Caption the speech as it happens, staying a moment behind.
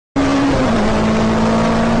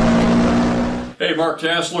Hey, Mark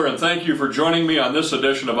Tassler, and thank you for joining me on this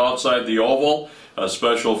edition of Outside the Oval, a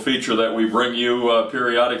special feature that we bring you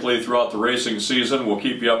periodically throughout the racing season. We'll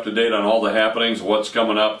keep you up to date on all the happenings, what's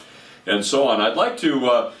coming up, and so on. I'd like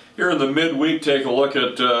to, here in the midweek, take a look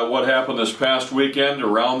at what happened this past weekend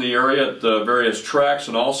around the area at various tracks,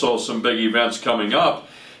 and also some big events coming up,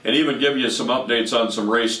 and even give you some updates on some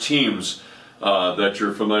race teams that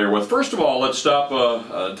you're familiar with. First of all, let's stop,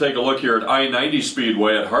 take a look here at I-90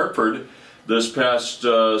 Speedway at Hartford. This past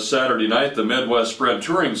Saturday night, the Midwest Sprint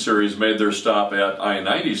Touring Series made their stop at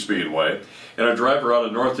I-90 Speedway, and a driver out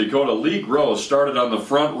of North Dakota, Lee Gross, started on the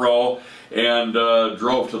front row and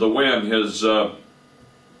drove to the win,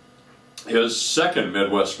 his second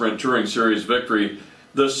Midwest Sprint Touring Series victory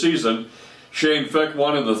this season. Shane Fick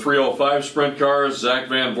won in the 305 sprint cars, Zach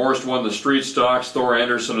Van Vorst won the street stocks, Thor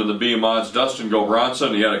Anderson in the B mods, Dustin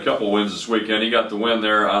Gobranson, he had a couple wins this weekend, he got the win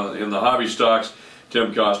there in the hobby stocks.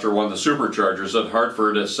 Tim Koster won the Superchargers at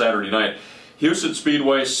Hartford Saturday night. Houston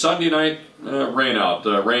Speedway Sunday night, rain out.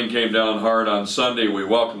 Rain came down hard on Sunday. We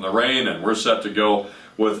welcome the rain, and we're set to go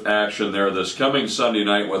with action there this coming Sunday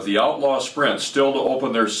night with the Outlaw Sprint still to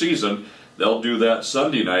open their season. They'll do that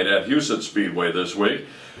Sunday night at Houston Speedway this week.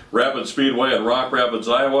 Rapid Speedway in Rock Rapids,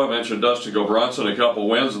 Iowa. I mentioned Dustin Gobranson, a couple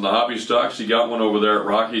wins in the hobby stocks. He got one over there at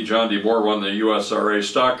Rocky. John DeBoer won the USRA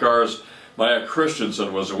stock cars. Maya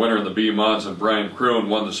Christensen was a winner in the B mods, and Brian Kroon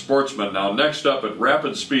won the Sportsman. Now next up at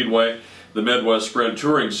Rapid Speedway, the Midwest Sprint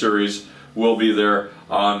Touring Series will be there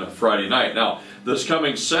on Friday night. Now this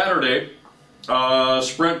coming Saturday,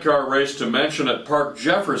 sprint car race to mention at Park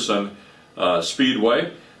Jefferson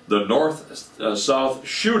Speedway. The North-South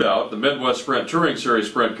Shootout, the Midwest Sprint Touring Series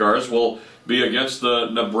sprint cars, will be against the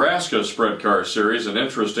Nebraska Sprint Car Series, an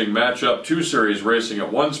interesting matchup. Two series racing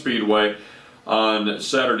at one speedway on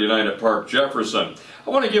Saturday night at Park Jefferson. I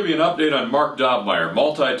want to give you an update on Mark Dobmeyer,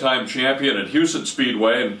 multi-time champion at Houston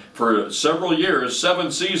Speedway, and for several years,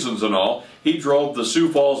 7 seasons in all, he drove the Sioux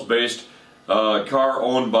Falls-based car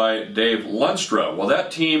owned by Dave Lunstra. Well,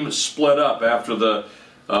 that team split up after the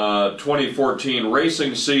 2014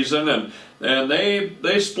 racing season, and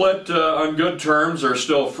they split on good terms. They're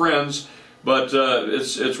still friends, but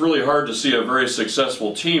it's really hard to see a very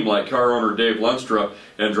successful team like car owner Dave Lunstra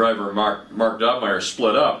and driver Mark Dobmeyer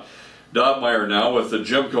split up. Dobmeyer now with the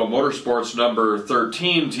Jimco Motorsports number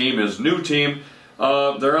 13 team, his new team.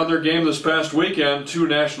 They're on their game this past weekend. 2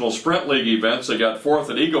 National Sprint League events. They got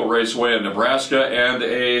 4th at Eagle Raceway in Nebraska and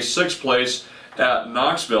a 6th place at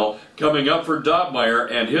Knoxville. Coming up for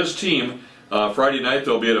Dobmeyer and his team, Friday night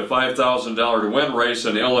they'll be at a $5,000 to win race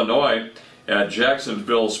in Illinois at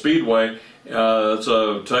Jacksonville Speedway. It's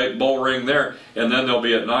a tight bull ring there. And then they'll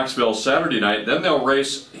be at Knoxville Saturday night. Then they'll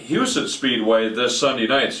race Houston Speedway this Sunday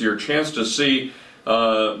night. So your chance to see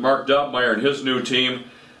Mark Dobmeyer and his new team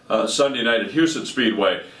Sunday night at Houston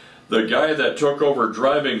Speedway. The guy that took over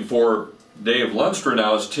driving for Dave Lunstra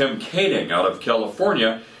now is Tim Kading out of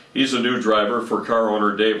California. He's a new driver for car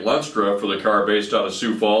owner Dave Lunstra for the car based out of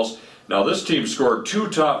Sioux Falls. Now this team scored 2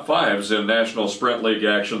 top 5s in National Sprint League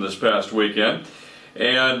action this past weekend.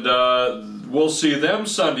 And we'll see them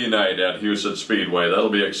Sunday night at Houston Speedway. That'll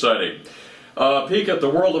be exciting. Peek at the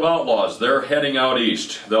World of Outlaws. They're heading out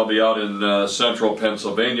east. They'll be out in central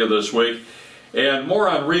Pennsylvania this week. And more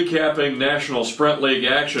on recapping National Sprint League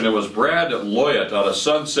action. It was Brad Loyett out of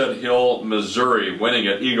Sunset Hill, Missouri, winning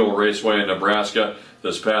at Eagle Raceway in Nebraska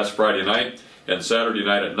this past Friday night. And Saturday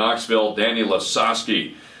night at Knoxville, Danny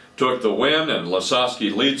Lasowski took the win, and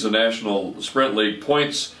Lasowski leads the National Sprint League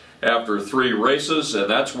points after 3 races, and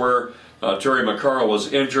that's where Terry McCarl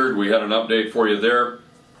was injured. We had an update for you there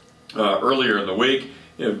earlier in the week.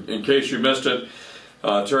 In case you missed it,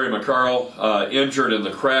 Terry McCarl injured in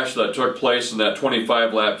the crash that took place in that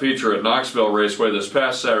 25-lap feature at Knoxville Raceway this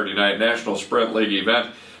past Saturday night National Sprint League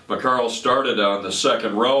event. McCarl started on the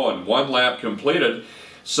 2nd row, and 1 lap completed.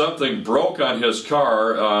 Something broke on his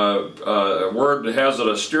car. Word has it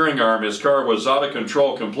a steering arm. His car was out of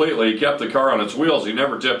control completely. He kept the car on its wheels. He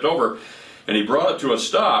never tipped over, and he brought it to a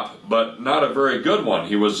stop, but not a very good one.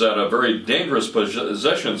 He was at a very dangerous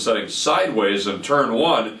position, setting sideways in turn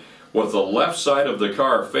 1 with the left side of the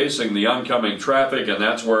car facing the oncoming traffic, and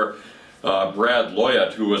that's where Brad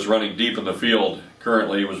Loyett, who was running deep in the field,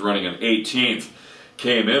 currently he was running an 18th,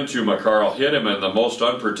 came into McCarl, hit him in the most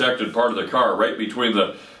unprotected part of the car, right between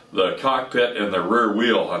the cockpit and the rear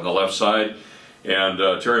wheel on the left side. And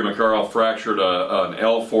Terry McCarl fractured an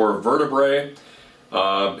L4 vertebrae.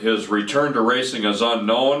 His return to racing is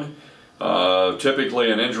unknown. Typically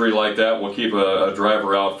an injury like that will keep a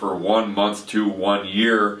driver out for 1 month to 1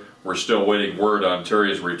 year. We're still waiting word on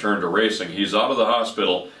Terry's return to racing. He's out of the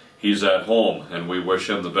hospital, he's at home, and we wish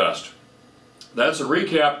him the best. That's a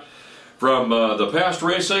recap from the past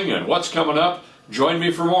racing and what's coming up. Join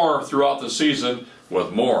me for more throughout the season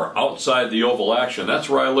with more outside the oval action. That's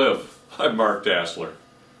where I live. I'm Mark Dassler.